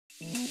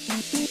This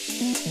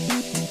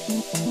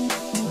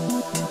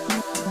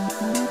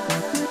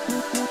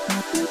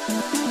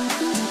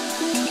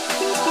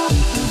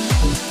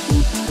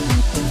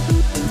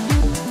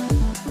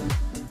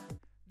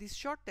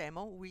short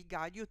demo will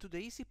guide you to the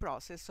easy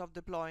process of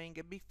deploying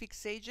a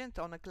BigFix agent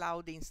on a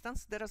cloud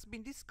instance that has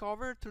been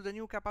discovered through the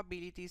new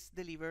capabilities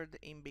delivered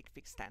in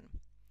BigFix 10.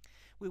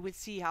 We will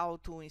see how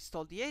to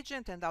install the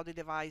agent and how the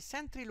device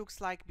entry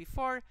looks like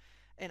before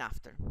and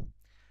after.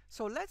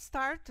 So let's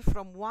start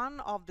from one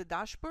of the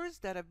dashboards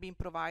that have been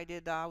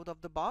provided out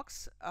of the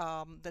box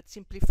that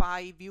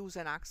simplify views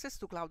and access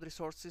to cloud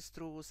resources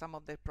through some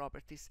of their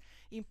properties.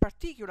 In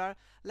particular,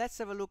 let's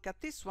have a look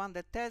at this one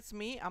that tells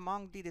me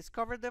among the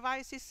discovered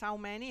devices how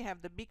many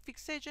have the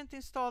BigFix agent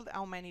installed,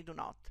 how many do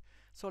not.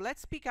 So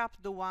let's pick up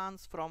the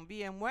ones from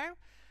VMware.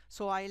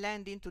 So I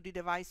land into the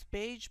device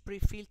page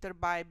pre-filtered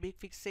by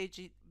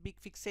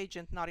BigFix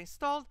agent not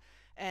installed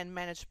and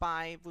managed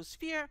by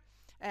vSphere.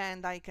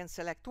 And I can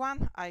select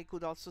one. I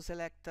could also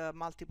select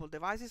multiple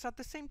devices at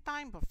the same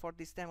time, but for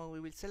this demo we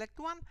will select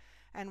one,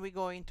 and we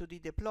go into the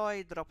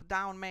deploy drop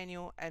down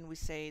menu and we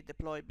say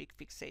deploy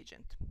BigFix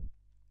agent.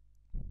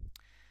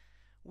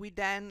 We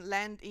then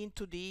land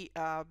into the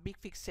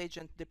BigFix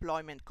agent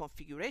deployment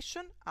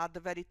configuration. At the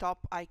very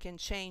top I can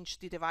change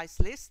the device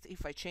list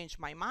if I change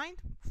my mind.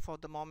 For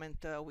the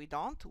moment we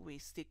don't. We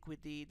stick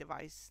with the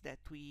device that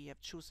we have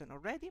chosen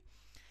already.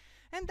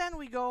 And then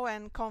we go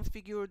and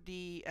configure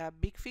the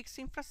BigFix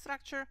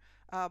infrastructure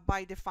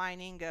by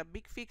defining a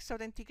BigFix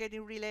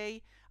authenticating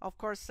relay. Of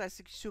course,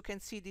 as you can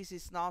see, this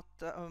is not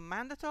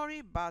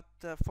mandatory, but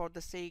for the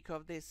sake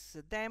of this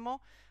demo,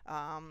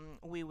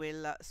 we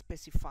will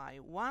specify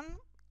one.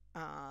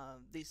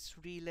 This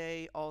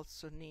relay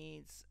also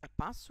needs a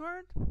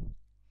password.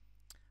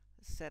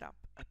 Set up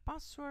a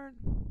password.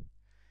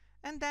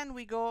 And then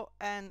we go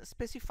and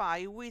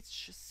specify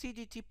which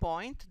CDT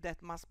point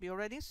that must be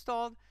already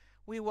installed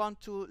we want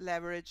to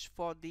leverage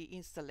for the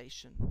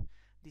installation.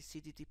 The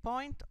CDT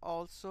point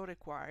also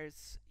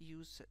requires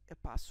use a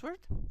password.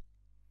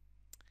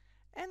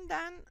 And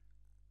then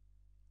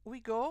we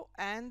go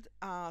and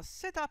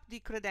set up the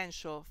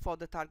credential for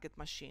the target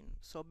machine.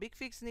 So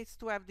BigFix needs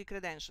to have the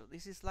credential.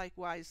 This is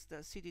likewise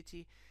the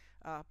CDT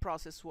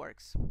process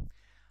works.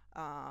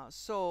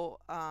 So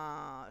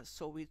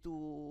we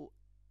do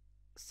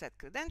set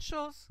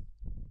credentials,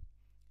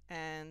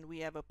 and we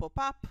have a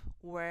pop-up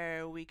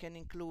where we can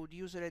include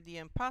user ID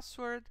and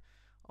password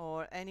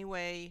or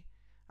anyway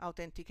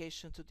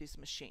authentication to this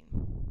machine.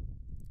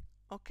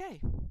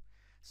 Okay,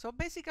 so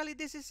basically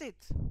this is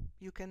it.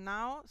 You can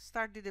now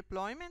start the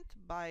deployment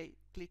by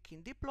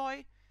clicking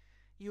deploy.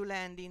 You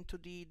land into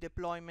the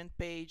deployment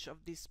page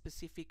of this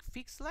specific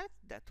fixlet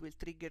that will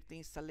trigger the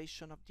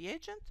installation of the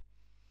agent.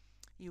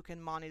 You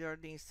can monitor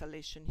the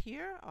installation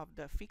here of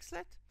the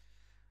fixlet,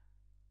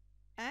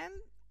 and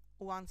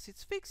once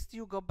it's fixed,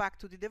 you go back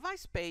to the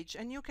device page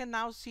and you can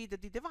now see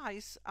that the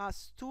device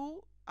has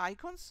two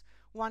icons.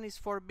 One is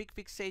for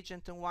BigFix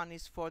agent and one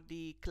is for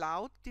the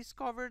cloud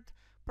discovered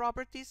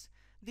properties.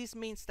 This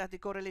means that the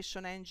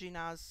correlation engine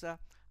has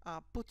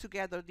put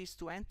together these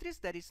two entries.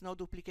 There is no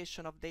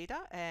duplication of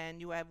data,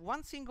 and you have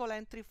one single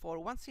entry for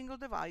one single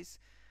device,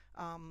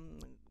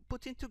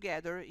 putting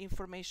together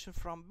information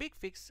from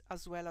BigFix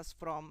as well as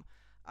from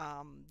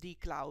the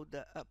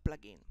cloud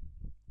plugin.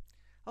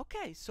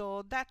 Okay,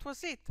 so that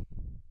was it.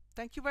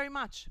 Thank you very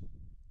much.